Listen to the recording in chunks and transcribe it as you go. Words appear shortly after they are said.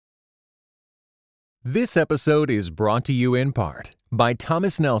This episode is brought to you in part by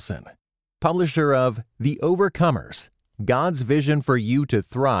Thomas Nelson, publisher of The Overcomers, God's Vision for You to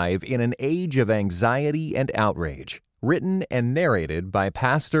Thrive in an Age of Anxiety and Outrage, written and narrated by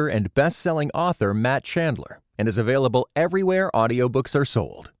pastor and best-selling author Matt Chandler, and is available everywhere audiobooks are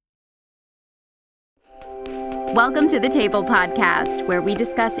sold. Welcome to the Table Podcast, where we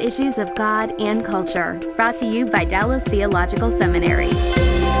discuss issues of God and culture, brought to you by Dallas Theological Seminary.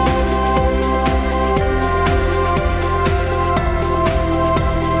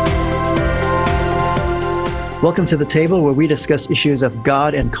 Welcome to the table where we discuss issues of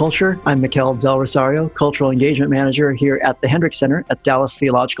God and culture. I'm Mikel Del Rosario, Cultural Engagement Manager here at the Hendricks Center at Dallas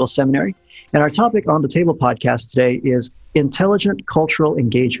Theological Seminary. And our topic on the Table podcast today is intelligent cultural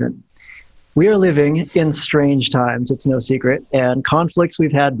engagement. We are living in strange times, it's no secret, and conflicts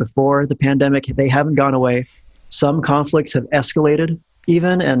we've had before the pandemic, they haven't gone away. Some conflicts have escalated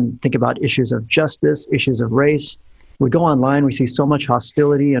even, and think about issues of justice, issues of race. We go online, we see so much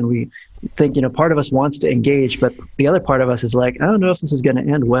hostility, and we think, part of us wants to engage, but the other part of us is like, I don't know if this is going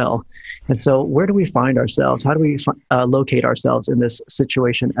to end well. And so where do we find ourselves? How do we locate ourselves in this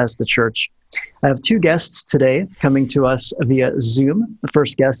situation as the church? I have two guests today coming to us via Zoom. The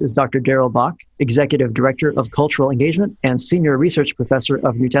first guest is Dr. Daryl Bach, Executive Director of Cultural Engagement and Senior Research Professor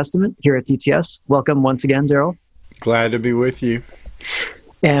of New Testament here at DTS. Welcome once again, Daryl. Glad to be with you.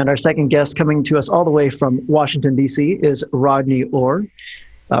 And our second guest coming to us all the way from Washington, D.C. is Rodney Orr.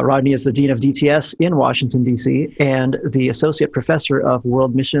 Rodney is the Dean of DTS in Washington, D.C. and the Associate Professor of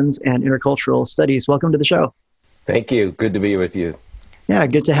World Missions and Intercultural Studies. Welcome to the show. Thank you. Good to be with you. Yeah,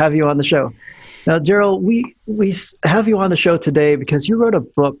 good to have you on the show. Now, Daryl, we have you on the show today because you wrote a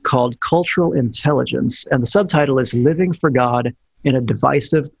book called Cultural Intelligence, and the subtitle is Living for God in a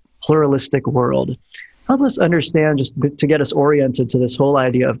Divisive, Pluralistic World. Help us understand, just to get us oriented to this whole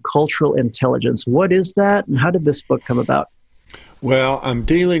idea of cultural intelligence. What is that, and how did this book come about? Well, I'm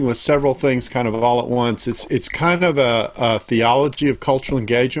dealing with several things kind of all at once. It's kind of a theology of cultural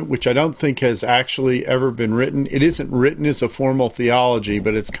engagement, which I don't think has actually ever been written. It isn't written as a formal theology,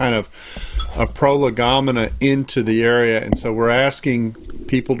 but it's kind of a prolegomena into the area. And so we're asking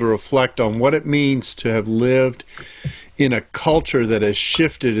people to reflect on what it means to have lived in a culture that has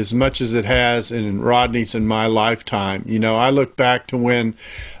shifted as much as it has in Rodney's and my lifetime. I look back to when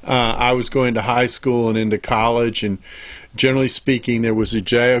I was going to high school and into college, and generally speaking, there was a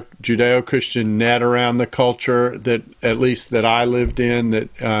Judeo-Christian net around the culture that, at least that I lived in,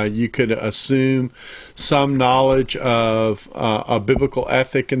 that you could assume some knowledge of a biblical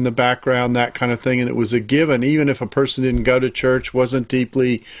ethic in the background, that kind of thing, and it was a given, even if a person didn't go to church, wasn't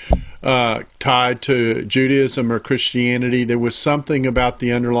deeply tied to Judaism or Christianity. There was something about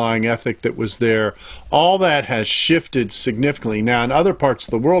the underlying ethic that was there. All that has shifted significantly. Now, in other parts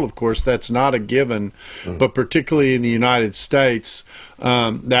of the world, of course, that's not a given, but particularly in the United States,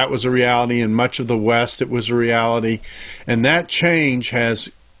 that was a reality. In much of the West, it was a reality. And that change has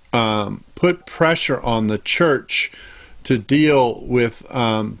put pressure on the church to deal with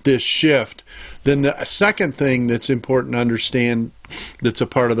this shift. Then the second thing that's important to understand that's a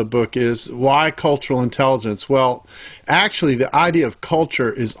part of the book is why cultural intelligence? Well, actually, the idea of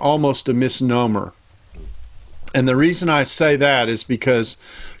culture is almost a misnomer. And the reason I say that is because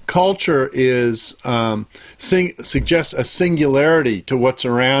culture is suggests a singularity to what's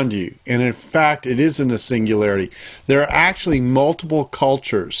around you. And in fact, it isn't a singularity. There are actually multiple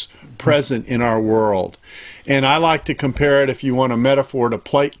cultures present in our world. And I like to compare it, if you want a metaphor, to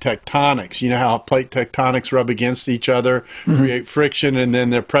plate tectonics. You know how plate tectonics rub against each other, create friction, and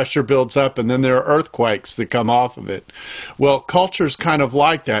then their pressure builds up, and then there are earthquakes that come off of it. Well, culture's kind of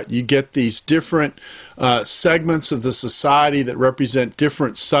like that. You get these different segments of the society that represent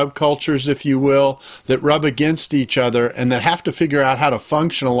different subcultures, if you will, that rub against each other and that have to figure out how to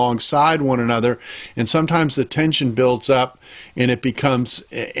function alongside one another. And sometimes the tension builds up, and it becomes,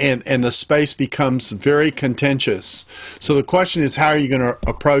 and the space becomes very contentious. So the question is, how are you going to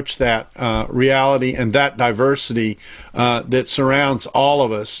approach that reality and that diversity that surrounds all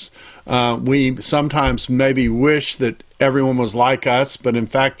of us? We sometimes maybe wish that everyone was like us, but in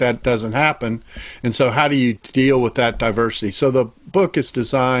fact that doesn't happen. And so how do you deal with that diversity? So the book is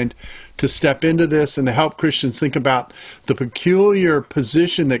designed to step into this and to help Christians think about the peculiar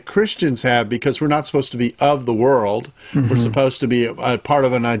position that Christians have, because we're not supposed to be of the world. We're supposed to be a part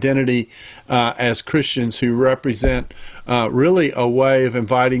of an identity as Christians who represent really a way of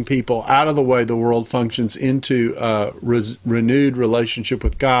inviting people out of the way the world functions into a renewed relationship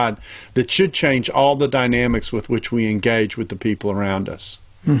with God that should change all the dynamics with which we engage with the people around us.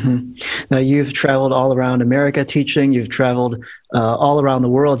 Mm-hmm. Now, you've traveled all around America teaching. You've traveled all around the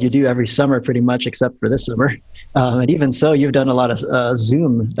world. You do every summer pretty much, except for this summer. And even so, you've done a lot of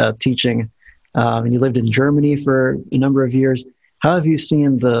Zoom teaching. And you lived in Germany for a number of years. How have you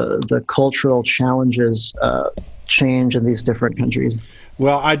seen the cultural challenges change in these different countries?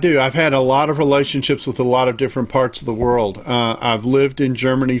 Well, I do. I've had a lot of relationships with a lot of different parts of the world. I've lived in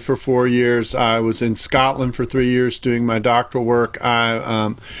Germany for 4 years. I was in Scotland for 3 years doing my doctoral work.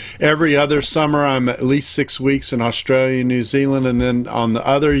 Every other summer, I'm at least 6 weeks in Australia and New Zealand, and then on the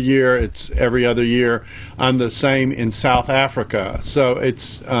other year, it's every other year, I'm the same in South Africa. So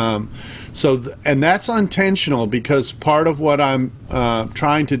it's and that's intentional, because part of what I'm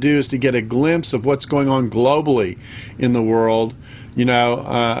trying to do is to get a glimpse of what's going on globally in the world. You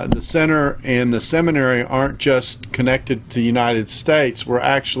know, the center and the seminary aren't just connected to the United States. We're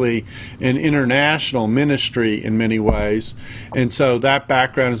actually an international ministry in many ways. And so that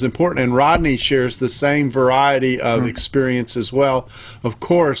background is important. And Rodney shares the same variety of experience as well, of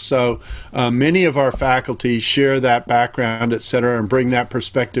course. So many of our faculty share that background, et cetera, and bring that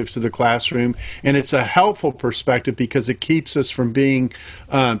perspective to the classroom. And it's a helpful perspective because it keeps us from being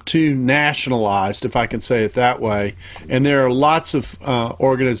too nationalized, if I can say it that way. And there are lots of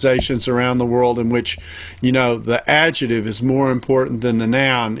organizations around the world in which, you know, the adjective is more important than the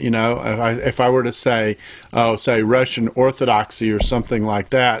noun. You know, if I were to say, say Russian Orthodoxy or something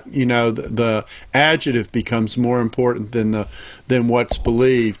like that, you know, the adjective becomes more important than what's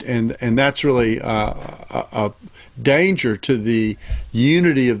believed, and that's really a danger to the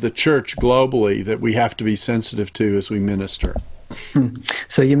unity of the church globally that we have to be sensitive to as we minister.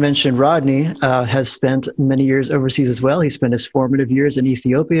 So you mentioned Rodney has spent many years overseas as well. He spent his formative years in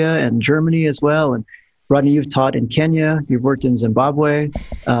Ethiopia and Germany as well. And Rodney, you've taught in Kenya, you've worked in Zimbabwe,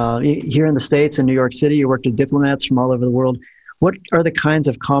 here in the States, in New York City, you worked with diplomats from all over the world. What are the kinds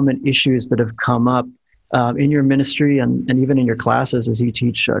of common issues that have come up in your ministry and even in your classes as you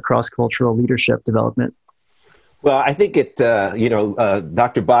teach cross-cultural leadership development? Well, I think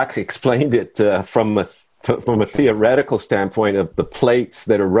Dr. Bach explained it from a theoretical standpoint of the plates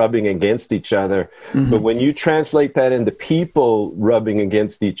that are rubbing against each other. Mm-hmm. But when you translate that into people rubbing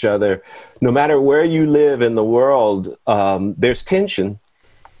against each other, no matter where you live in the world, there's tension,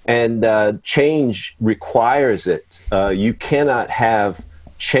 and change requires it. You cannot have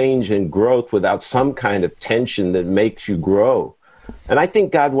change and growth without some kind of tension that makes you grow. And I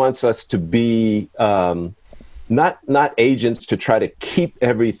think God wants us to be not agents to try to keep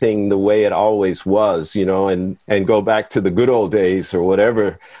everything the way it always was, you know, and go back to the good old days or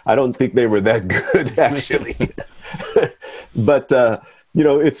whatever. I don't think they were that good, actually. But you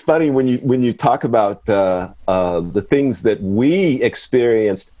know, it's funny when you talk about the things that we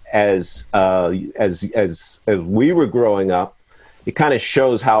experienced as we were growing up. It kind of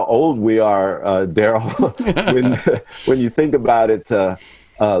shows how old we are, Daryl, when you think about it.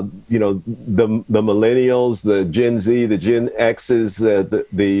 You know, the millennials, the Gen Z, the Gen X's,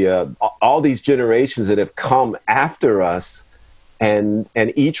 all these generations that have come after us, and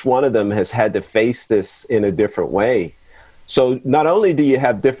each one of them has had to face this in a different way. So not only do you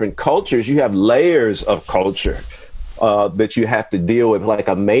have different cultures, you have layers of culture that you have to deal with, like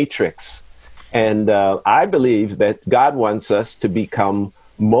a matrix. And I believe that God wants us to become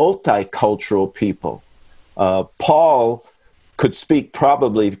multicultural people. Paul could speak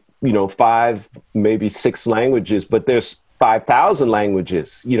probably, 5, maybe 6 languages, but there's 5,000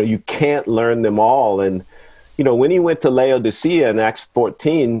 languages. You know, you can't learn them all. And, when he went to Laodicea in Acts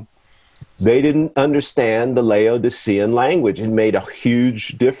 14, they didn't understand the Laodicean language. It made a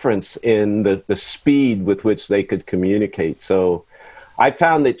huge difference in the speed with which they could communicate. So I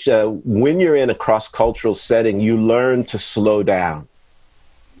found that when you're in a cross-cultural setting, you learn to slow down.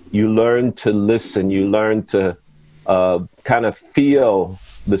 You learn to listen. You learn to kind of feel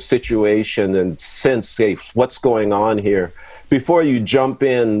the situation and sense, hey, what's going on here, before you jump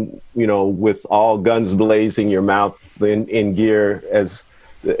in, with all guns blazing, your mouth in gear, as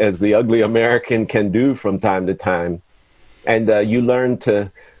the ugly American can do from time to time. And you learn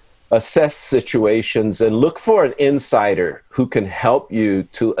to assess situations and look for an insider who can help you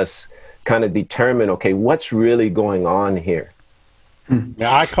to kind of determine, okay, what's really going on here.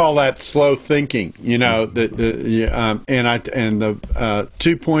 Yeah, I call that slow thinking. The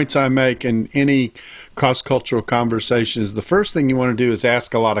 2 points I make in any cross-cultural conversation is the first thing you want to do is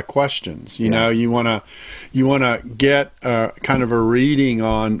ask a lot of questions. You want to get kind of a reading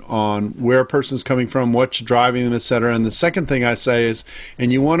on where a person's coming from, what's driving them, et cetera. And the second thing I say is,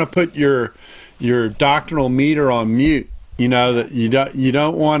 and you want to put your doctrinal meter on mute. You know, that you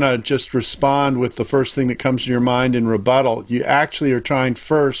don't want to just respond with the first thing that comes to your mind in rebuttal. You actually are trying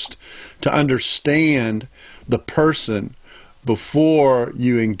first to understand the person before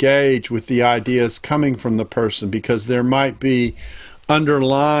you engage with the ideas coming from the person, because there might be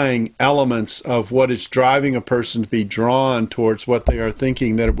underlying elements of what is driving a person to be drawn towards what they are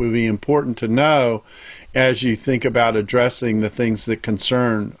thinking that it would be important to know as you think about addressing the things that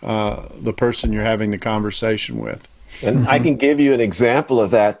concern the person you're having the conversation with. And I can give you an example of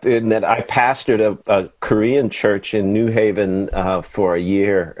that in that I pastored a Korean church in New Haven for a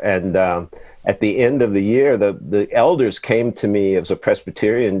year. And at the end of the year, the elders came to me as a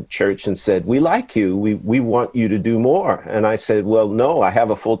Presbyterian church and said, "We like you. We want you to do more." And I said, "Well, no, I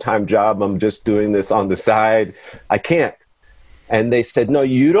have a full-time job. I'm just doing this on the side. I can't." And they said, "No,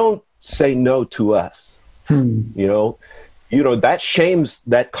 you don't say no to us." You know,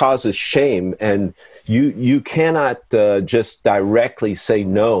 that causes shame. And you cannot just directly say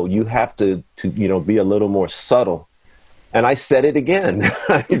no. You have to be a little more subtle. And I said it again.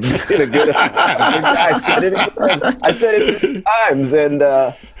 I said it again. I said it 2 times, and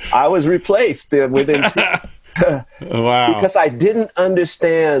I was replaced within 2 Wow. because I didn't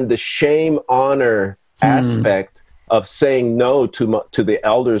understand the shame honor aspect of saying no to the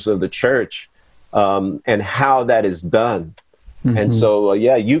elders of the church, and how that is done. And so,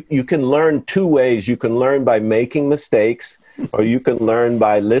 you can learn 2 ways. You can learn by making mistakes, or you can learn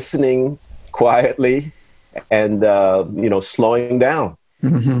by listening quietly and slowing down.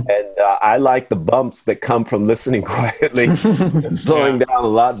 And I like the bumps that come from listening quietly and slowing down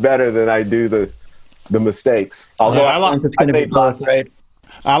a lot better than I do the mistakes. Although it's going to be both, right?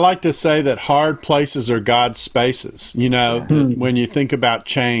 I like to say that hard places are God's spaces. You know, that when you think about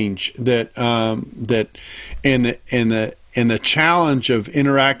change, that in the challenge of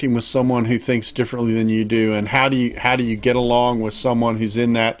interacting with someone who thinks differently than you do, and how do you get along with someone who's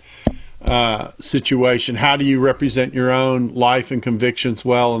in that situation? How do you represent your own life and convictions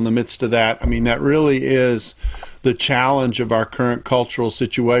well in the midst of that? I mean, that really is the challenge of our current cultural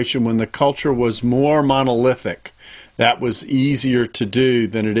situation. When the culture was more monolithic, that was easier to do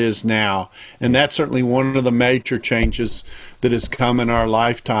than it is now. And that's certainly one of the major changes that has come in our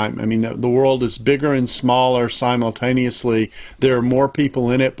lifetime. I mean, the world is bigger and smaller simultaneously. There are more people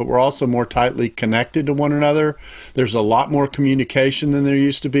in it, but we're also more tightly connected to one another. There's a lot more communication than there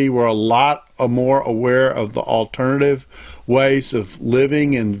used to be. We're a lot more aware of the alternative ways of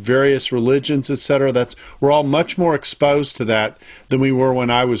living in various religions, etc. We're all much more exposed to that than we were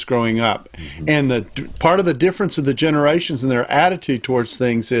when I was growing up. And the part of the difference of the generations and their attitude towards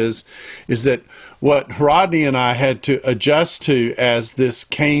things is that what Rodney and I had to adjust to as this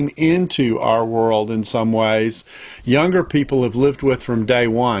came into our world in some ways, younger people have lived with from day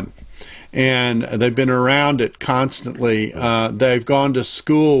one. And they've been around it constantly. They've gone to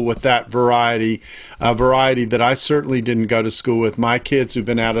school with that variety, a variety that I certainly didn't go to school with. My kids, who've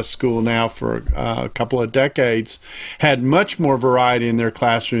been out of school now for a couple of decades, had much more variety in their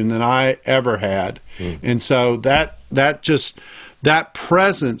classroom than I ever had. And so that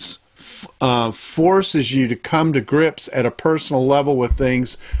presence forces you to come to grips at a personal level with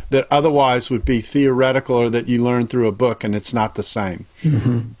things that otherwise would be theoretical or that you learn through a book, and it's not the same.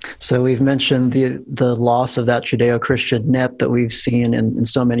 So we've mentioned the loss of that Judeo-Christian net that we've seen in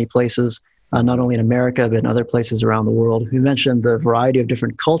so many places, not only in America, but in other places around the world. We mentioned the variety of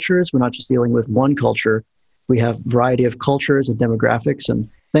different cultures. We're not just dealing with one culture. We have variety of cultures and demographics. And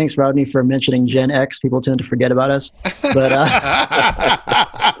thanks, Rodney, for mentioning Gen X. People tend to forget about us. But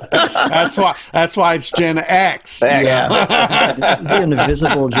that's why it's Gen X. Yeah, the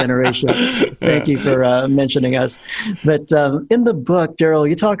invisible generation. Thank you for mentioning us. But in the book, Daryl,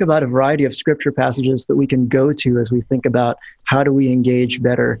 you talk about a variety of scripture passages that we can go to as we think about how do we engage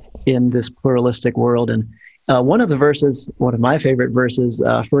better in this pluralistic world. And one of the verses, one of my favorite verses,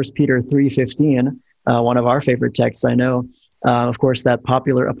 1 Peter 3:15, one of our favorite texts, I know. Of course, that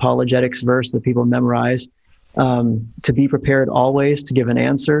popular apologetics verse that people memorize, to be prepared always to give an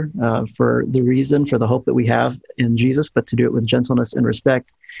answer for the reason, for the hope that we have in Jesus, but to do it with gentleness and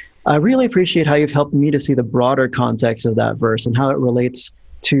respect. I really appreciate how you've helped me to see the broader context of that verse and how it relates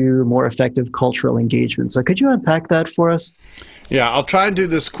to more effective cultural engagement. So could you unpack that for us? Yeah, I'll try and do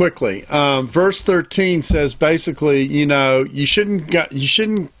this quickly. Verse 13 says basically, you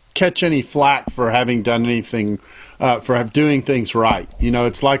shouldn't catch any flack for having done anything, for doing things right.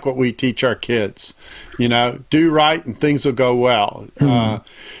 It's like what we teach our kids. Do right and things will go well.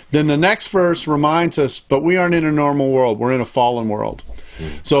 Then the next verse reminds us, but we aren't in a normal world. We're in a fallen world.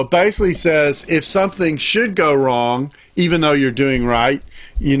 So it basically says if something should go wrong, even though you're doing right,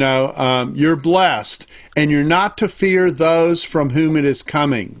 you're blessed, and you're not to fear those from whom it is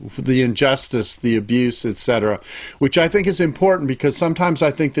coming, the injustice, the abuse, etc., which I think is important, because sometimes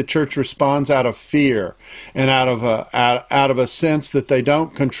I think the church responds out of fear and out of a sense that they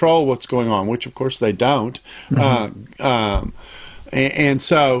don't control what's going on, which of course they don't.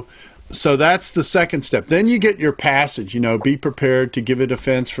 So that's the second step. Then you get your passage, be prepared to give a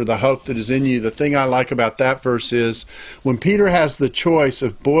defense for the hope that is in you. The thing I like about that verse is when Peter has the choice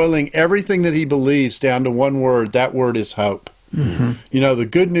of boiling everything that he believes down to one word, that word is hope. Mm-hmm. The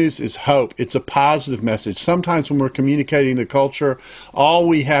good news is hope. It's a positive message. Sometimes when we're communicating the culture, all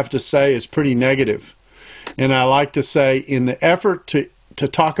we have to say is pretty negative. And I like to say, in the effort to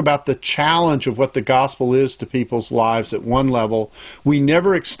talk about the challenge of what the gospel is to people's lives at one level, we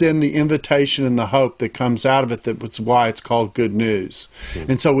never extend the invitation and the hope that comes out of it. That's why it's called good news.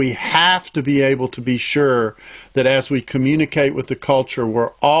 And so we have to be able to be sure that as we communicate with the culture,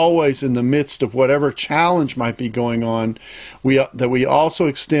 we're always in the midst of whatever challenge might be going on, that we also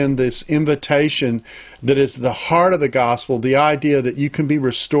extend this invitation that is the heart of the gospel, the idea that you can be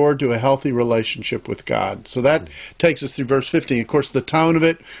restored to a healthy relationship with God. So that takes us through verse 15. Of course, the tone of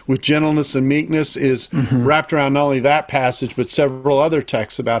it with gentleness and meekness is wrapped around not only that passage, but several other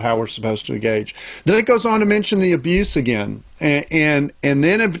texts about how we're supposed to engage. Then it goes on to mention the abuse again. And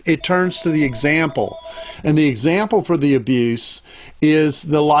then it turns to the example. And the example for the abuse is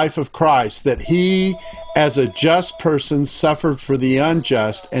the life of Christ, that he, as a just person, suffered for the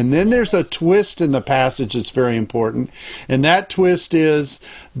unjust. And then there's a twist in the passage that's very important. And that twist is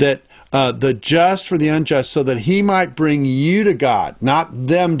that the just for the unjust, so that he might bring you to God, not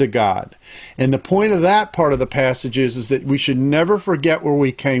them to God. And the point of that part of the passage is that we should never forget where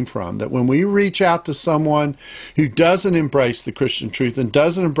we came from, that when we reach out to someone who doesn't embrace the Christian truth and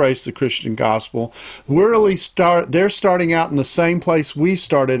doesn't embrace the Christian gospel, they're starting out in the same place we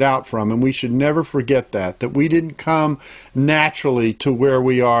started out from, and we should never forget that we didn't come naturally to where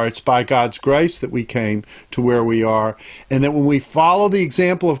we are. It's by God's grace that we came to where we are, and that when we follow the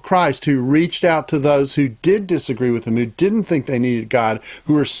example of Christ, who reached out to those who did disagree with him, who didn't think they needed God,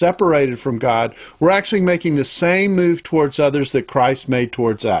 who were separated from God, we're actually making the same move towards others that Christ made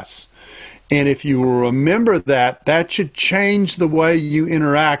towards us. And if you will remember that, that should change the way you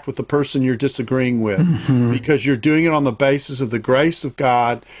interact with the person you're disagreeing with, because you're doing it on the basis of the grace of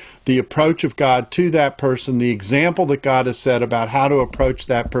God, the approach of God to that person, the example that God has set about how to approach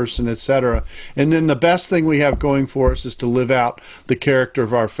that person, etc. And then the best thing we have going for us is to live out the character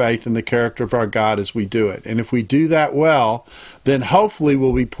of our faith and the character of our God as we do it. And if we do that well, then hopefully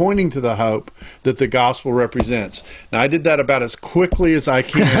we'll be pointing to the hope that the gospel represents. Now, I did that about as quickly as I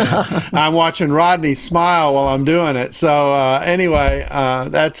can. I'm watching Rodney smile while I'm doing it. So anyway,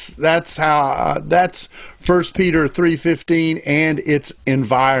 that's 1 Peter 3:15 and its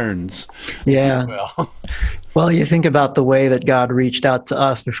environs. Yeah. Well, you think about the way that God reached out to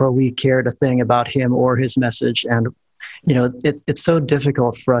us before we cared a thing about him or his message. And, it's so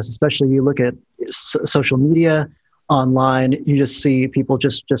difficult for us, especially you look at social media, online, you just see people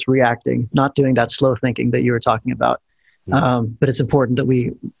just reacting, not doing that slow thinking that you were talking about. But it's important that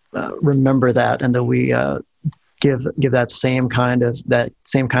we remember that, and that we give that same kind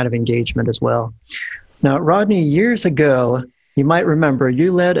of engagement as well. Now, Rodney, years ago, you might remember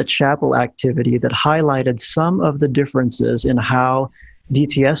you led a chapel activity that highlighted some of the differences in how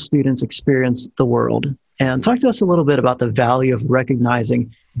DTS students experience the world. And talk to us a little bit about the value of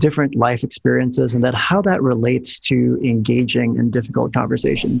recognizing different life experiences and how that relates to engaging in difficult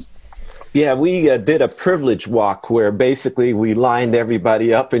conversations. Yeah, we did a privilege walk where basically we lined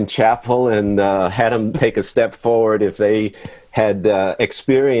everybody up in chapel and had them take a step forward if they had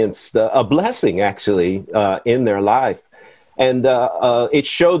experienced a blessing, actually, in their life. And it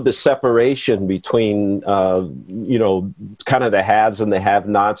showed the separation between, kind of the haves and the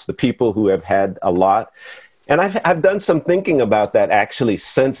have-nots, the people who have had a lot. And I've done some thinking about that actually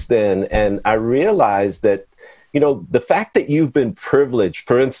since then. And I realized that, the fact that you've been privileged,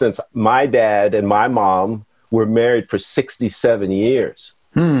 for instance, my dad and my mom were married for 67 years.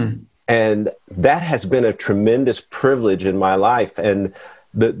 And that has been a tremendous privilege in my life. And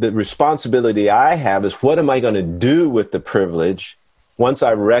the responsibility I have is, what am I going to do with the privilege once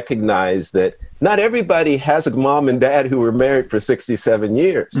I recognize that not everybody has a mom and dad who were married for 67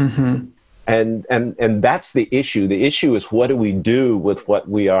 years? And that's the issue. The issue is, what do we do with what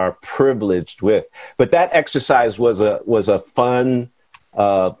we are privileged with? But that exercise was a fun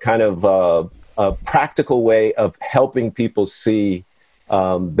kind of a practical way of helping people see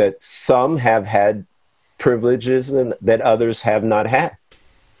that some have had privileges and that others have not had.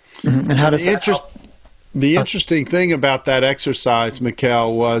 And how does that help? The interesting thing about that exercise,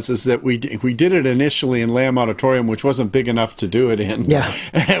 Mikkel, is that we did it initially in Lamb Auditorium, which wasn't big enough to do it in.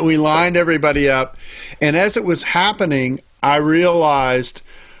 Yeah. We lined everybody up, and as it was happening, I realized,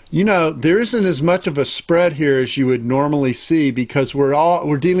 there isn't as much of a spread here as you would normally see, because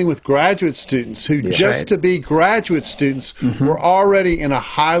we're dealing with graduate students who, to be graduate students, were already in a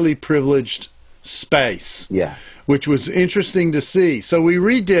highly privileged space. Yeah. Which was interesting to see. So we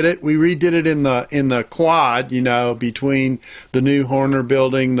redid it. We redid it in the quad, between the new Horner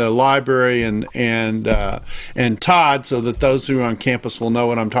building, the library, and Todd, so that those who are on campus will know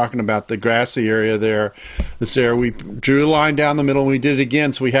what I'm talking about. The grassy area there, that's there. We drew a line down the middle, and we did it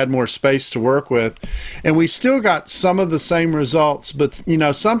again, so we had more space to work with, and we still got some of the same results. But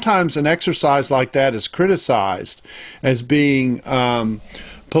sometimes an exercise like that is criticized as being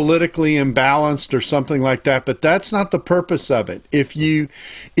politically imbalanced or something like that, but that's not the purpose of it. If you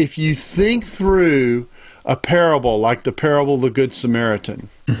think through a parable like the parable of the Good Samaritan,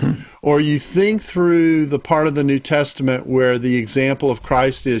 or you think through the part of the New Testament where the example of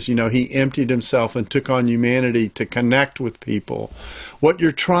Christ is, he emptied himself and took on humanity to connect with people. What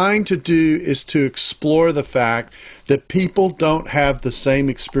you're trying to do is to explore the fact that people don't have the same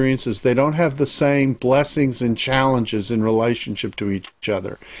experiences. They don't have the same blessings and challenges in relationship to each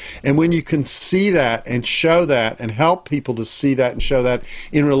other. And when you can see that and show that and help people to see that and show that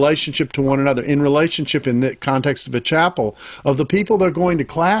in relationship to one another, in relationship in the context of a chapel, of the people they're going to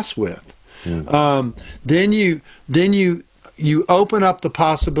class with, then you open up the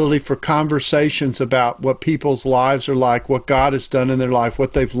possibility for conversations about what people's lives are like, what God has done in their life,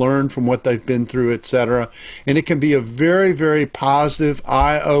 what they've learned from what they've been through, etc. And it can be a very, very positive,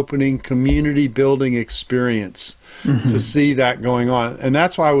 eye-opening, community-building experience to see that going on. And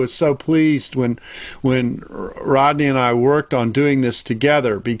that's why I was so pleased when Rodney and I worked on doing this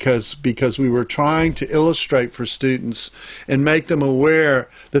together, because we were trying to illustrate for students and make them aware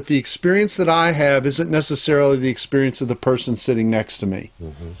that the experience that I have isn't necessarily the experience of the person sitting next to me.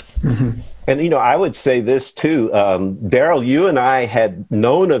 And, I would say this too, Daryl, you and I had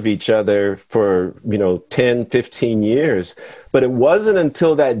known of each other for, 10, 15 years, but it wasn't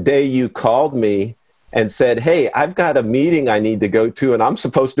until that day you called me and said, hey, I've got a meeting I need to go to, and I'm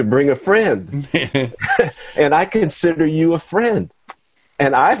supposed to bring a friend. And I consider you a friend.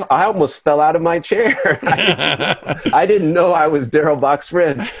 And I almost fell out of my chair. I didn't know I was Daryl Bach's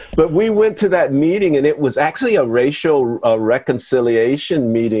friend. But we went to that meeting, and it was actually a racial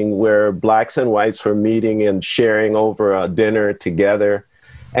reconciliation meeting where blacks and whites were meeting and sharing over a dinner together.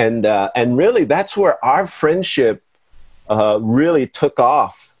 And really, that's where our friendship really took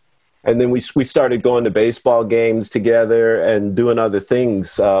off. And then we started going to baseball games together and doing other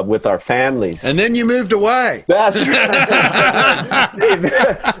things with our families. And then you moved away. That's right.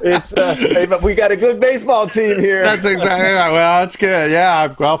 Hey, but we got a good baseball team here. That's exactly right. Well, that's good.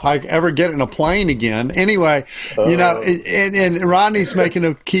 Yeah. Well, if I ever get in a plane again. Anyway, and Rodney's making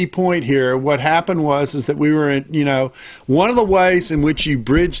a key point here. What happened is that we were in, one of the ways in which you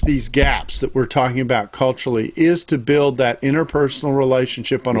bridge these gaps that we're talking about culturally is to build that interpersonal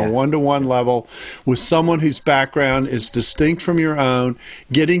relationship on a one-to-one level with someone whose background is distinct from your own,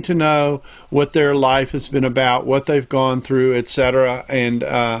 getting to know what their life has been about, what they've gone through, etc. And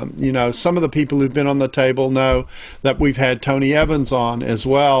some of the people who've been on the table know that we've had Tony Evans on as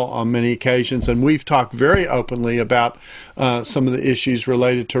well on many occasions, and we've talked very openly about some of the issues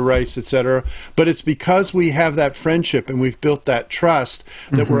related to race, etc. But it's because we have that friendship and we've built that trust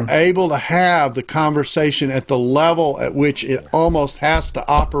that we're able to have the conversation at the level at which it almost has to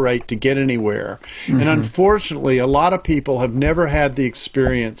operate to get anywhere. And unfortunately, a lot of people have never had the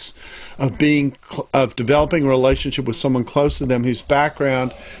experience of developing a relationship with someone close to them whose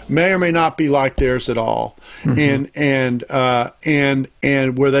background may or may not be like theirs at all, and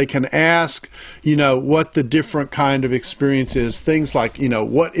where they can ask, what the different kind of experience is. Things like,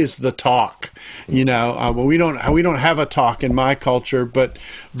 what is the talk? Well, we don't have a talk in my culture, but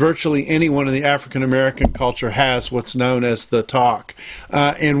virtually anyone in the African American culture has what's known as the talk,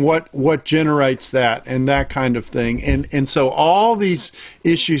 and what generates that and that kind of thing. And so all these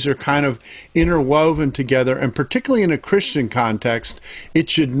issues are kind of interwoven together, and particularly in a Christian context, it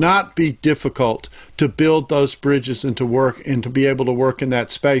should not be difficult to build those bridges and to work and to be able to work in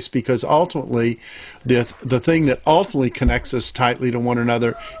that space, because ultimately the thing that ultimately connects us tightly to one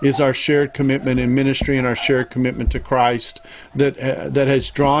another is our shared commitment in ministry and our shared commitment to Christ that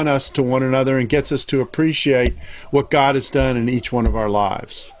has drawn us to one another and gets us to appreciate what God has done in each one of our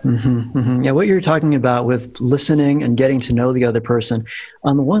lives. Yeah, what you're talking about with listening and getting to know the other person,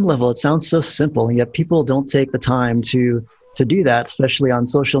 on the one level, it sounds so simple, and yet people don't take the time to to do that, especially on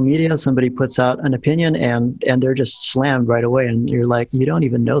social media. Somebody puts out an opinion and they're just slammed right away. And you're like, you don't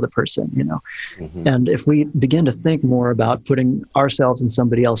even know the person, you know? Mm-hmm. And if we begin to think more about putting ourselves in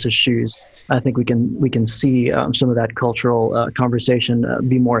somebody else's shoes, I think we can see some of that cultural conversation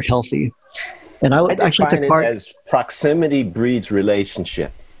be more healthy. And I would actually take part as proximity breeds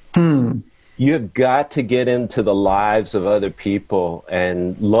relationship. You've got to get into the lives of other people,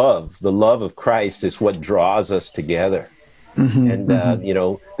 and the love of Christ is what draws us together. Mm-hmm, and you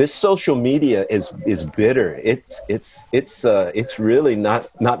know, this social media is bitter. It's really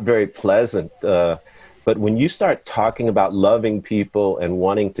not very pleasant. But when you start talking about loving people and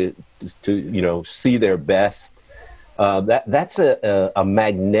wanting to you know, see their best, that's a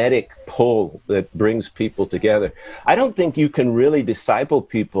magnetic pull that brings people together. I don't think you can really disciple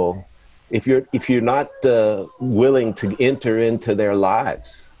people if you're not willing to enter into their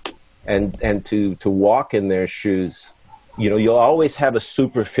lives and to walk in their shoes. You know, you'll always have a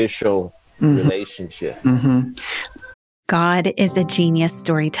superficial relationship. Mm-hmm. God is a genius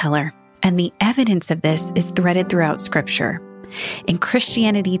storyteller, and the evidence of this is threaded throughout Scripture. In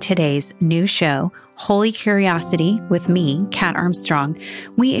Christianity Today's new show, Holy Curiosity, with me, Kat Armstrong,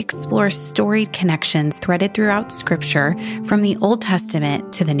 we explore storied connections threaded throughout Scripture from the Old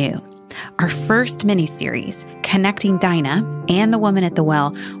Testament to the New. Our first mini-series, Connecting Dinah and the Woman at the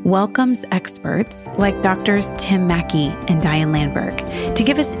Well, welcomes experts like Doctors Tim Mackie and Diane Landberg to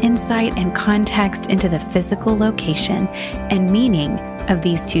give us insight and context into the physical location and meaning of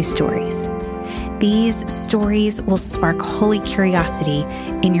these two stories. These stories will spark holy curiosity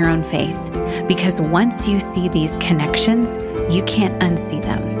in your own faith, because once you see these connections, you can't unsee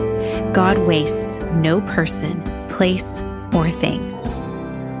them. God wastes no person, place, or thing.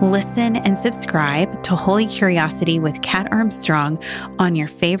 Listen and subscribe to Holy Curiosity with Kat Armstrong on your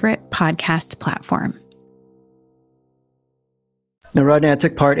favorite podcast platform. Now, Rodney, I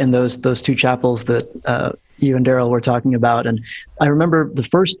took part in those two chapels that you and Daryl were talking about. And I remember the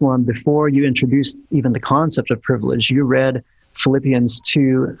first one, before you introduced even the concept of privilege, you read Philippians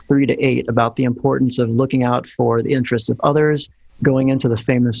 2:3-8 about the importance of looking out for the interests of others, going into the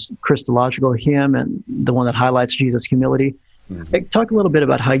famous Christological hymn and the one that highlights Jesus' humility. Talk a little bit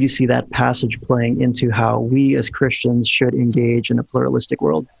about how you see that passage playing into how we as Christians should engage in a pluralistic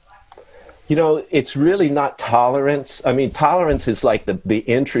world. You know, it's really not tolerance. I mean, tolerance is like the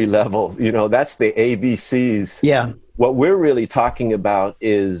entry level, you know, that's the ABCs. Yeah. What we're really talking about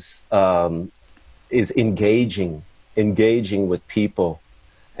is engaging with people.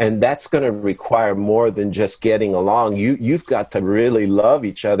 And that's going to require more than just getting along. You've got to really love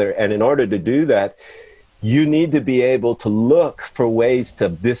each other. And in order to do that, you need to be able to look for ways to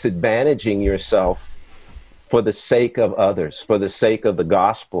disadvantaging yourself for the sake of others, for the sake of the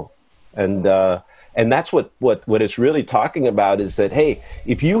gospel. And that's what it's really talking about, is that, hey,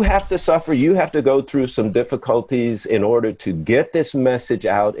 if you have to suffer, you have to go through some difficulties in order to get this message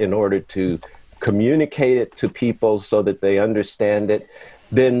out, in order to communicate it to people so that they understand it,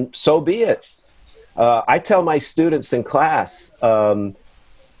 then so be it. I tell my students in class,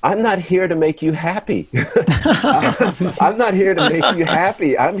 I'm not here to make you happy. I'm not here to make you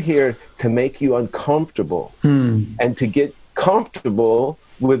happy. I'm here to make you uncomfortable. And to get comfortable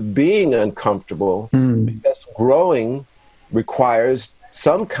with being uncomfortable, because growing requires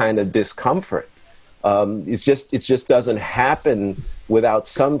some kind of discomfort. It just doesn't happen without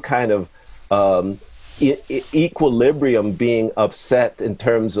some kind of equilibrium being upset in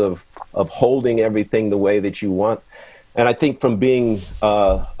terms of holding everything the way that you want. And I think from being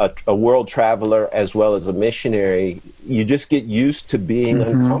a world traveler as well as a missionary, you just get used to being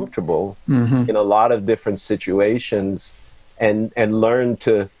uncomfortable in a lot of different situations, and learn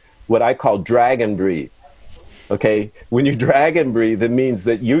to what I call drag and breathe. Okay, when you drag and breathe, it means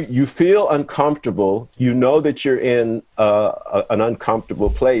that you feel uncomfortable. You know that you're in an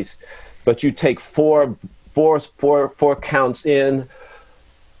uncomfortable place, but you take four counts in,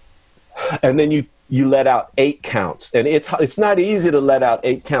 and then you let out 8 counts. And it's not easy to let out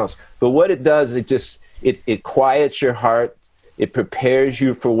 8 counts, but what it does, it quiets your heart. It prepares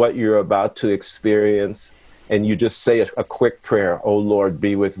you for what you're about to experience. And you just say a quick prayer, "Oh Lord,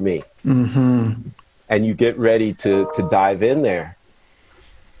 be with me." And you get ready to dive in there.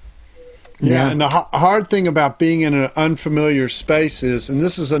 Yeah, and the hard thing about being in an unfamiliar space is, and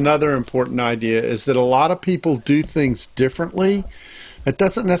this is another important idea, is that a lot of people do things differently. it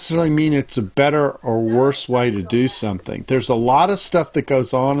doesn't necessarily mean it's a better or worse way to do something. There's a lot of stuff that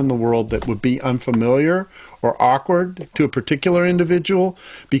goes on in the world that would be unfamiliar or awkward to a particular individual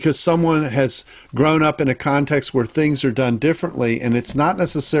because someone has grown up in a context where things are done differently, and it's not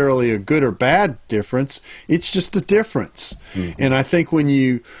necessarily a good or bad difference. It's just a difference. Mm-hmm. And I think when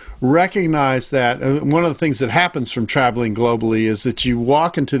you recognize that, one of the things that happens from traveling globally is that you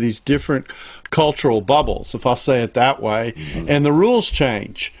walk into these different cultural bubbles, if I'll say it that way, mm-hmm. and the rules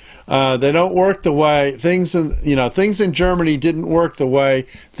change. They don't work the way things in Germany didn't work the way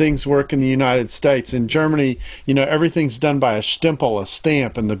things work in the United States. In Germany, everything's done by a stempel, a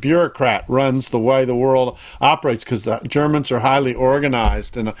stamp, and the bureaucrat runs the way the world operates because the Germans are highly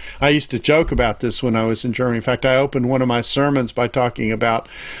organized. And I used to joke about this when I was in Germany. In fact, I opened one of my sermons by talking about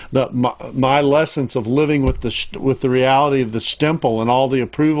my lessons of living with the reality of the stempel and all the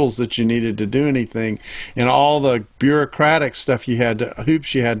approvals that you needed to do anything, and all the bureaucratic stuff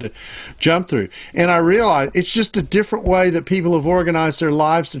hoops you had to jump through. And I realized it's just a different way that people have organized their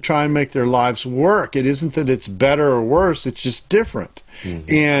lives to try and make their lives work. It isn't that it's better or worse, it's just different.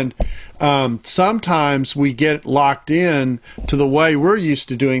 Mm-hmm. And sometimes we get locked in to the way we're used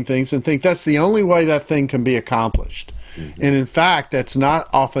to doing things and think that's the only way that thing can be accomplished. Mm-hmm. And in fact, that's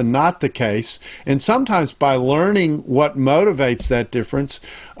often not the case. And sometimes by learning what motivates that difference,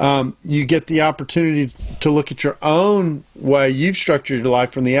 you get the opportunity to look at your own way you've structured your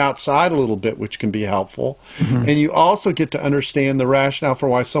life from the outside a little bit, which can be helpful. Mm-hmm. And you also get to understand the rationale for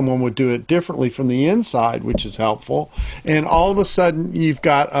why someone would do it differently from the inside, which is helpful. And all of a sudden, you've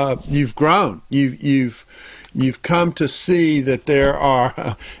grown. You've come to see that there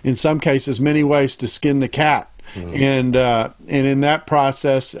are, in some cases, many ways to skin the cat. Mm-hmm. And in that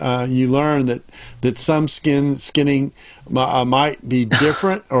process, you learn that some skinning might be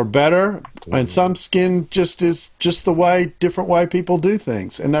different or better, mm-hmm. and some skin is just different way people do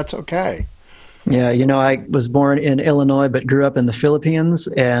things, and that's okay. Yeah, I was born in Illinois but grew up in the Philippines,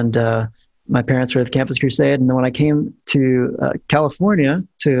 and my parents were at the Campus Crusade, and then when I came to California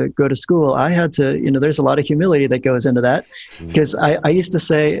to go to school, I had to, there's a lot of humility that goes into that, because I used to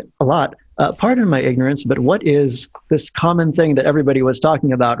say a lot, pardon my ignorance, but what is this common thing that everybody was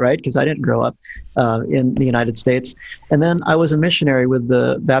talking about, right? Because I didn't grow up in the United States. And then I was a missionary with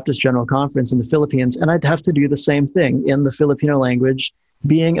the Baptist General Conference in the Philippines, and I'd have to do the same thing in the Filipino language,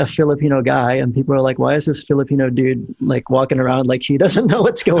 being a Filipino guy, and people are like, why is this Filipino dude walking around like he doesn't know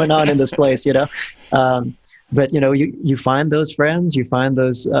what's going on in this place, But, you find those friends, you find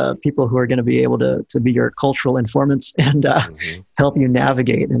those people who are going to be able to be your cultural informants and mm-hmm. help you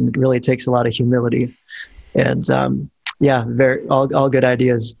navigate. And it really takes a lot of humility. And all good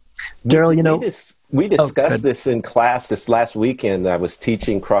ideas. Daryl, we discussed this in class this last weekend. I was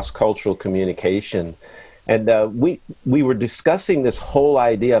teaching cross-cultural communication. And we were discussing this whole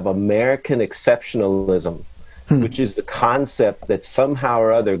idea of American exceptionalism, which is the concept that somehow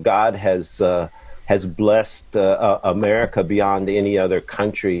or other God has blessed America beyond any other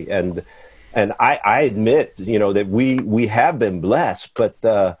country. And I admit, that we have been blessed, but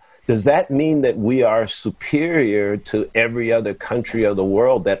does that mean that we are superior to every other country of the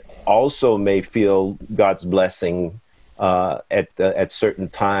world that also may feel God's blessing at certain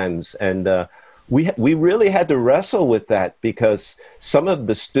times? And we really had to wrestle with that, because some of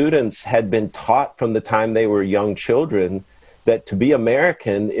the students had been taught from the time they were young children that to be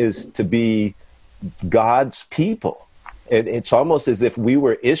American is to be God's people. It's almost as if we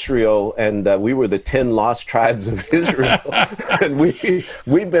were Israel and we were the 10 lost tribes of Israel, and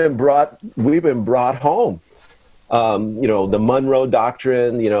we've been brought home. The Monroe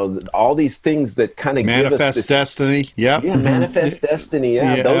Doctrine, all these things that kind of give us manifest destiny. Yep. Yeah, manifest destiny.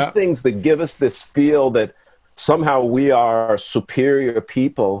 Yeah. Those things that give us this feel that somehow we are superior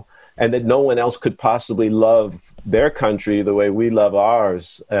people and that no one else could possibly love their country the way we love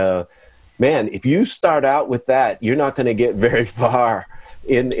ours. Man, if you start out with that, you're not going to get very far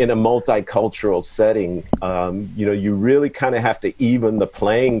in a multicultural setting. You really kind of have to even the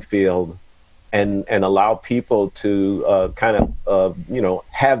playing field and allow people to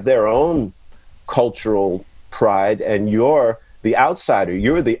have their own cultural pride, and you're the outsider,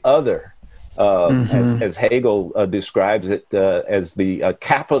 you're the other, as Hegel describes it, as the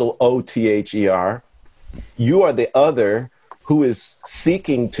capital O-T-H-E-R. You are the other who is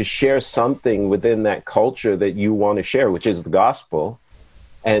seeking to share something within that culture that you want to share, which is the gospel.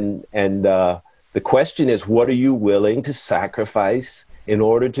 And the question is, what are you willing to sacrifice in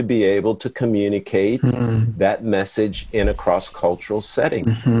order to be able to communicate that message in a cross-cultural setting.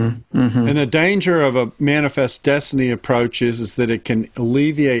 And the danger of a manifest destiny approach is that it can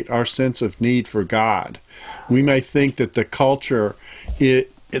alleviate our sense of need for God. We may think that the culture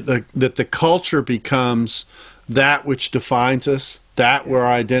that the culture becomes that which defines us, that where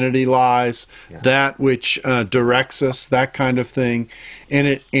our identity lies, that which directs us, that kind of thing, and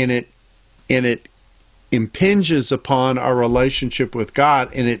it impinges upon our relationship with God,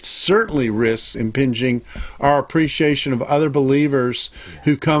 and it certainly risks impinging our appreciation of other believers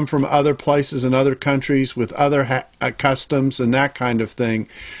who come from other places and other countries with other customs and that kind of thing,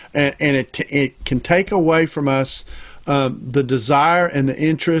 and it can take away from us the desire and the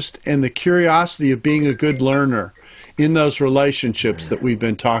interest and the curiosity of being a good learner in those relationships that we've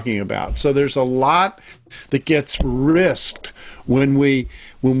been talking about. So there's a lot that gets risked when we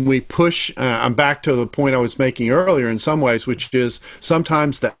push. I'm back to the point I was making earlier in some ways, which is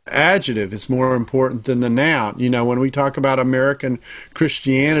sometimes the adjective is more important than the noun. You know, when we talk about American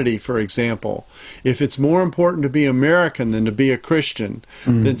Christianity, for example, if it's more important to be American than to be a Christian,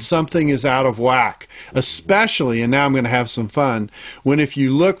 then something is out of whack. Especially, and now I'm going to have some fun, when if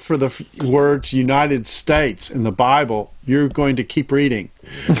you look for the words United States in the Bible, you're going to keep reading.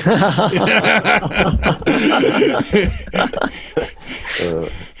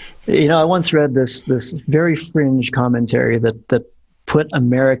 You know, I once read this very fringe commentary that put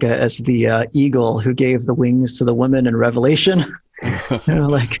America as the eagle who gave the wings to the women in Revelation. You know,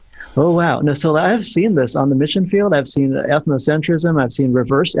 like, oh wow! No, so I've seen this on the mission field. I've seen ethnocentrism. I've seen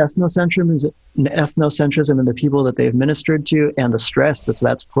reverse ethnocentrism in the people that they've ministered to, and the stress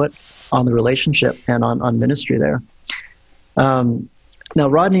that's put on the relationship and on ministry there. Now,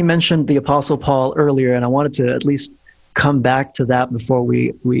 Rodney mentioned the Apostle Paul earlier, and I wanted to at least come back to that before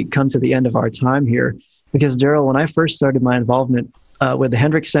we come to the end of our time here. Because, Daryl, when I first started my involvement with the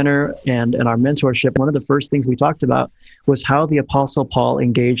Hendrick Center and our mentorship, one of the first things we talked about was how the Apostle Paul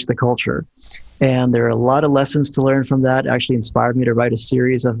engaged the culture. And there are a lot of lessons to learn from that. It actually inspired me to write a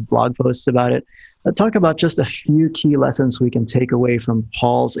series of blog posts about it. Let's talk about just a few key lessons we can take away from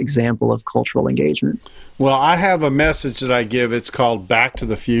Paul's example of cultural engagement. Well, I have a message that I give. It's called Back to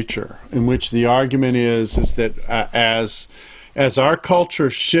the Future, in which the argument is that as our culture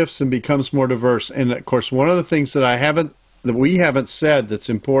shifts and becomes more diverse, and of course, one of the things that we haven't said that's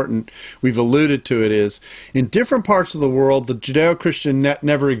important, we've alluded to it, is in different parts of the world, the Judeo-Christian net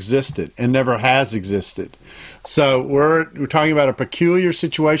never existed and never has existed. So we're talking about a peculiar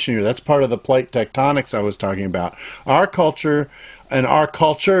situation here. That's part of the plate tectonics I was talking about. Our culture and our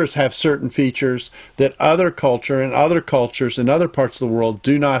cultures have certain features that other culture and other cultures in other parts of the world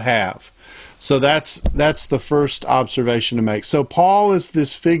do not have. So that's the first observation to make. So Paul is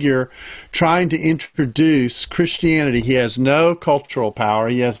this figure trying to introduce Christianity. He has no cultural power.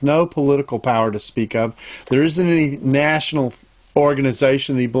 He has no political power to speak of. There isn't any national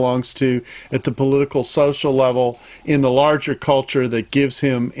organization that he belongs to at the political, social level in the larger culture that gives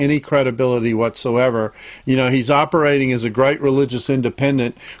him any credibility whatsoever. You know, he's operating as a great religious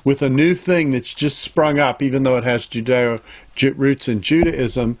independent with a new thing that's just sprung up, even though it has roots in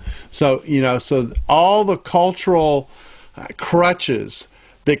Judaism. So, you know, so all the cultural crutches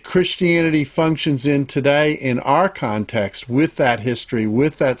that Christianity functions in today in our context, with that history,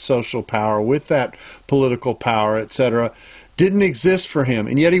 with that social power, with that political power, etc., didn't exist for him,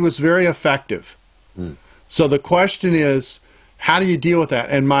 and yet he was very effective. So the question is, how do you deal with that?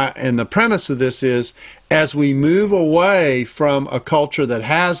 And the premise of this is, as we move away from a culture that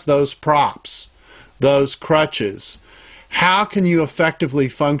has those props, those crutches, how can you effectively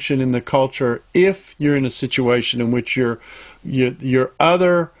function in the culture if you're in a situation in which your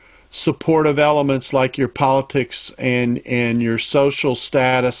other supportive elements like your politics and your social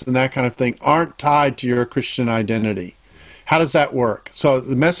status and that kind of thing aren't tied to your Christian identity? How does that work? So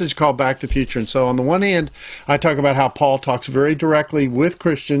the message called Back to the Future. And so on the one hand, I talk about how Paul talks very directly with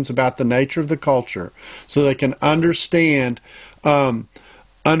Christians about the nature of the culture so they can understand how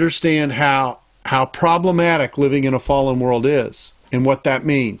problematic living in a fallen world is and what that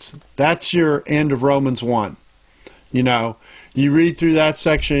means. That's your end of Romans 1. You know, you read through that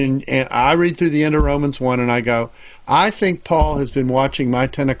section, and I read through the end of Romans 1, and I go, I think Paul has been watching my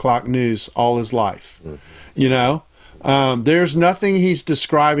 10 o'clock news all his life. You know? There's nothing he's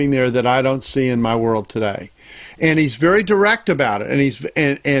describing there that I don't see in my world today. And he's very direct about it, and he's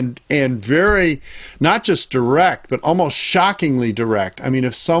and very, not just direct, but almost shockingly direct. I mean,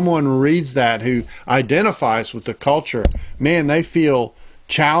 if someone reads that who identifies with the culture, man, they feel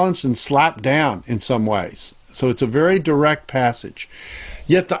challenged and slapped down in some ways. So it's a very direct passage.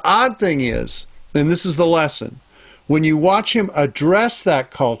 Yet the odd thing is, and this is the lesson, when you watch him address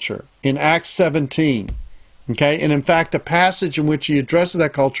that culture in Acts 17, okay, and in fact, the passage in which he addresses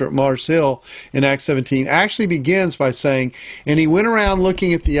that culture at Mars Hill in Acts 17 actually begins by saying, and he went around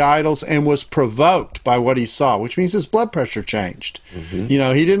looking at the idols and was provoked by what he saw, which means his blood pressure changed. You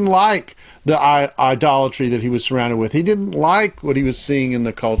know, he didn't like the idolatry that he was surrounded with. He didn't like what he was seeing in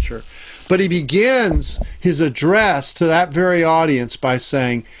the culture. But he begins his address to that very audience by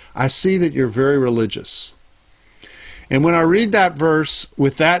saying, I see that you're very religious. And when I read that verse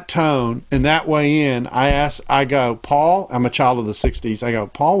with that tone and that way in, I go, Paul, I'm a child of the 60s. I go,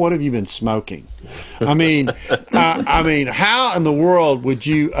 Paul, what have you been smoking? I mean, how in the world would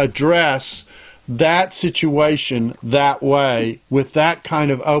you address that situation that way with that kind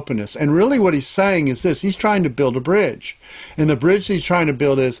of openness? And really what he's saying is this: he's trying to build a bridge. And the bridge he's trying to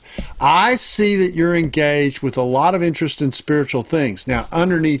build is, I see that you're engaged with a lot of interest in spiritual things. Now,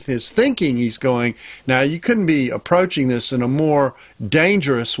 underneath his thinking, he's going, now you couldn't be approaching this in a more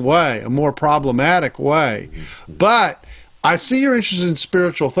dangerous way, a more problematic way. But I see you're interested in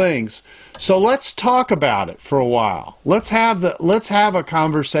spiritual things. So let's talk about it for a while. Let's have a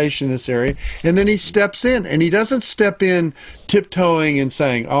conversation in this area. And then he steps in, and he doesn't step in tiptoeing and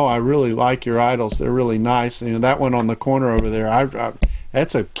saying, "Oh, I really like your idols. They're really nice. You know, that one on the corner over there,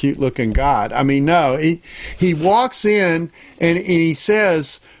 that's a cute looking god." I mean, no, he walks in and he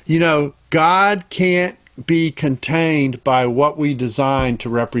says, you know, God can't be contained by what we designed to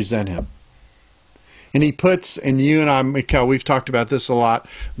represent him. And he puts, and you and I, Mikkel, we've talked about this a lot,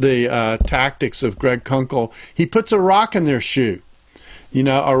 the tactics of Greg Kunkel. He puts a rock in their shoe. You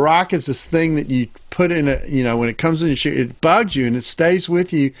know, a rock is this thing that you put in a, you know, when it comes in your shoe, it bugs you and it stays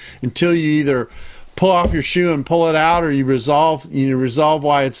with you until you either pull off your shoe and pull it out, or you resolve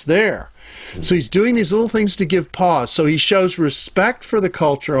why it's there. So he's doing these little things to give pause. So he shows respect for the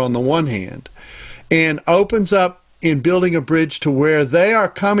culture on the one hand and opens up in building a bridge to where they are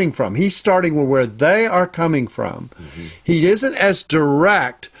coming from. He's starting with where they are coming from. He isn't as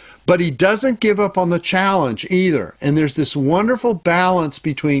direct, but he doesn't give up on the challenge either. And there's this wonderful balance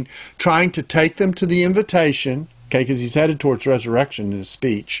between trying to take them to the invitation, okay, because he's headed towards resurrection in his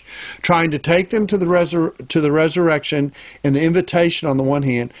speech, trying to take them to the resurrection and the invitation on the one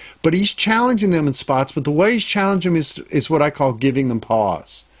hand, but he's challenging them in spots. But the way he's challenging them is what I call giving them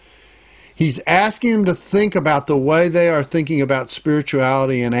pause. He's asking them to think about the way they are thinking about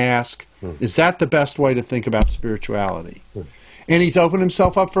spirituality and ask, is that the best way to think about spirituality? And he's opened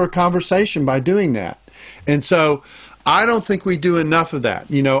himself up for a conversation by doing that. And so I don't think we do enough of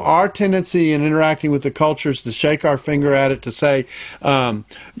that. You know, our tendency in interacting with the culture is to shake our finger at it, to say,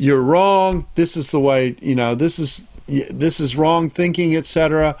 you're wrong, this is the way, you know, this is wrong thinking,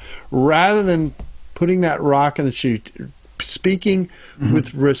 etc., rather than putting that rock in the shoe, speaking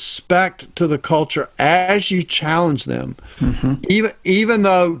with respect to the culture as you challenge them, even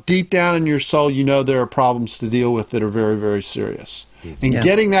though deep down in your soul you know there are problems to deal with that are very, very serious. And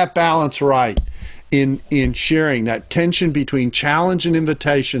getting that balance right in sharing that tension between challenge and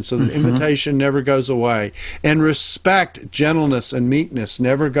invitation, so that invitation never goes away, and respect, gentleness, and meekness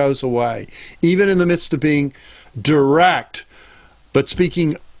never goes away, even in the midst of being direct, but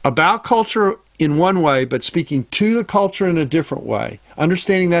speaking about culture in one way, but speaking to the culture in a different way.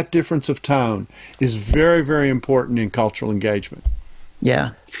 Understanding that difference of tone is very, very important in cultural engagement.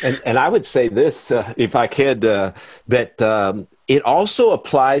 Yeah. And I would say this, if I could, that it also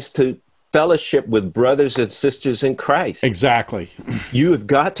applies to fellowship with brothers and sisters in Christ. Exactly. You have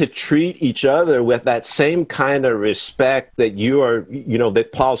got to treat each other with that same kind of respect that you are, you know,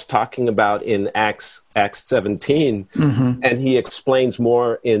 that Paul's talking about in Acts 17. And he explains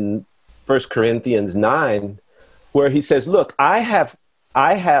more in 1 Corinthians 9, where he says, look, I have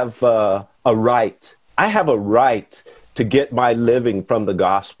a right. I have a right to get my living from the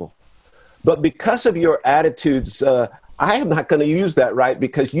gospel. But because of your attitudes, I am not going to use that right,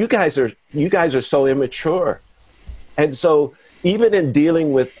 because you guys are so immature. And so even in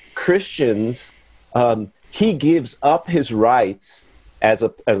dealing with Christians, he gives up his rights as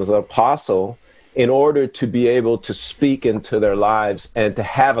an apostle in order to be able to speak into their lives and to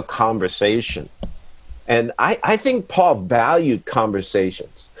have a conversation. And I think Paul valued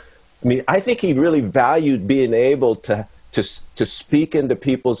conversations. I mean, I think he really valued being able to speak into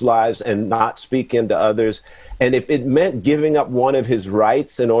people's lives and not speak into others. And if it meant giving up one of his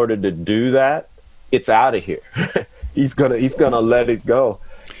rights in order to do that, it's out of here. He's gonna let it go.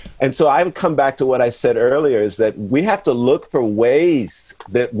 And so I would come back to what I said earlier, is that we have to look for ways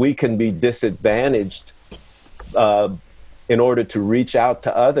that we can be disadvantaged in order to reach out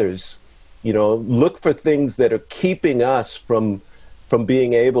to others. You know, look for things that are keeping us from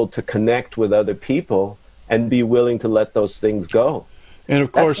being able to connect with other people, and be willing to let those things go. And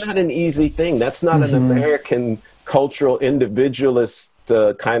of course, that's not an easy thing. That's not an American cultural individualist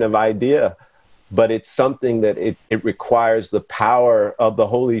kind of idea, but it's something that it requires the power of the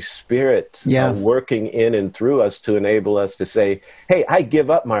Holy Spirit working in and through us to enable us to say, hey, I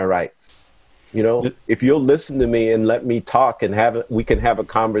give up my rights. You know, if you'll listen to me and let me talk and we can have a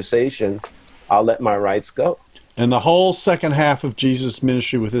conversation, I'll let my rights go. And the whole second half of Jesus'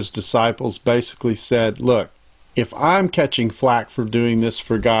 ministry with his disciples basically said, look, if I'm catching flack for doing this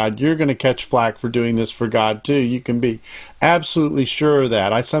for God, you're going to catch flack for doing this for God too. You can be absolutely sure of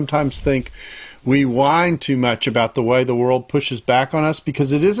that. I sometimes think we whine too much about the way the world pushes back on us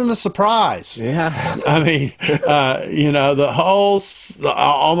because it isn't a surprise. Yeah. I mean, the whole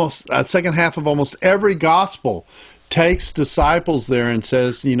second half of almost every gospel takes disciples there and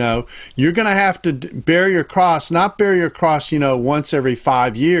says, you're going to have to bear your cross, not bear your cross, once every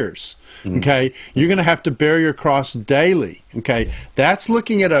 5 years. Okay. You're going to have to bear your cross daily. Okay. That's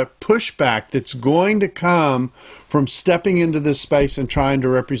looking at a pushback that's going to come from stepping into this space and trying to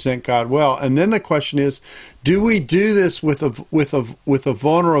represent God well. And then the question is, do we do this with a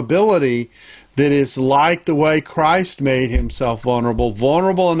vulnerability that is like the way Christ made himself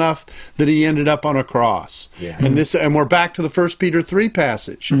vulnerable enough that he ended up on a cross? Yeah. And we're back to the 1 Peter 3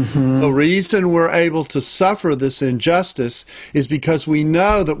 passage. The reason we're able to suffer this injustice is because we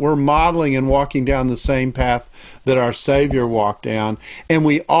know that we're modeling and walking down the same path that our Savior walked down. And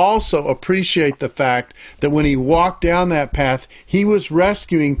we also appreciate the fact that when he walked down that path, he was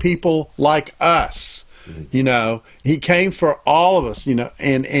rescuing people like us. He came for all of us,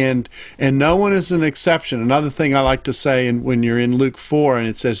 and no one is an exception. Another thing I like to say, and when you're in Luke 4 and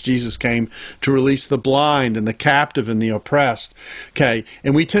it says Jesus came to release the blind and the captive and the oppressed. Okay.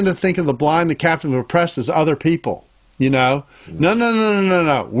 And we tend to think of the blind, the captive, and the oppressed as other people. No.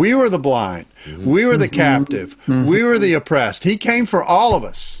 We were the blind. We were the captive. We were the oppressed. He came for all of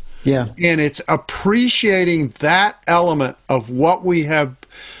us. Yeah. And it's appreciating that element of what we have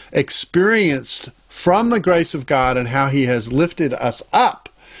experienced from the grace of God and how he has lifted us up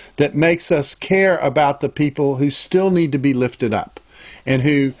that makes us care about the people who still need to be lifted up and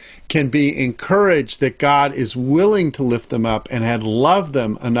who can be encouraged that God is willing to lift them up and had loved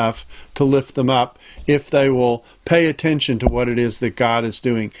them enough to lift them up if they will pay attention to what it is that God is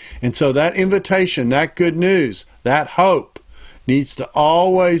doing. And so that invitation, that good news, that hope needs to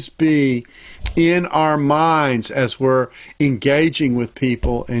always be in our minds as we're engaging with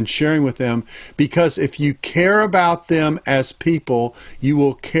people and sharing with them, because if you care about them as people, you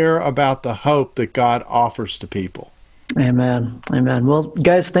will care about the hope that God offers to people. Amen. Amen. Well,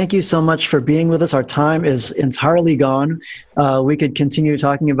 guys, thank you so much for being with us. Our time is entirely gone. We could continue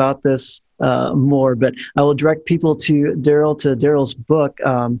talking about this more, but I will direct people to Daryl's book,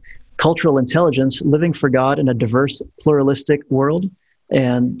 Cultural Intelligence, Living for God in a Diverse, Pluralistic World.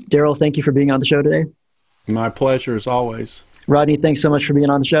 And Daryl, thank you for being on the show today. My pleasure, as always. Rodney, thanks so much for being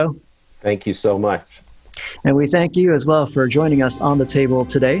on the show. Thank you so much. And we thank you as well for joining us on the table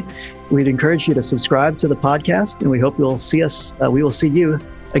today. We'd encourage you to subscribe to the podcast, and we hope we will see you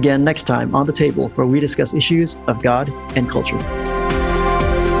again next time on the table, where we discuss issues of God and culture.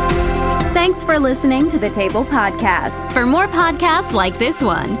 Thanks for listening to the Table Podcast. For more podcasts like this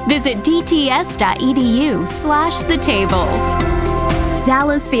one, visit dts.edu/the table.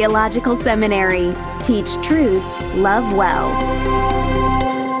 Dallas Theological Seminary. Teach truth, love well.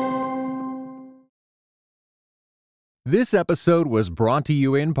 This episode was brought to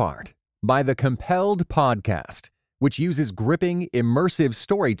you in part by the Compelled Podcast, which uses gripping, immersive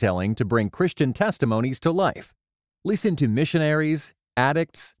storytelling to bring Christian testimonies to life. Listen to missionaries,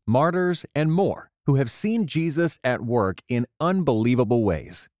 addicts, martyrs, and more who have seen Jesus at work in unbelievable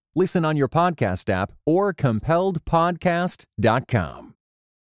ways. Listen on your podcast app or compelledpodcast.com.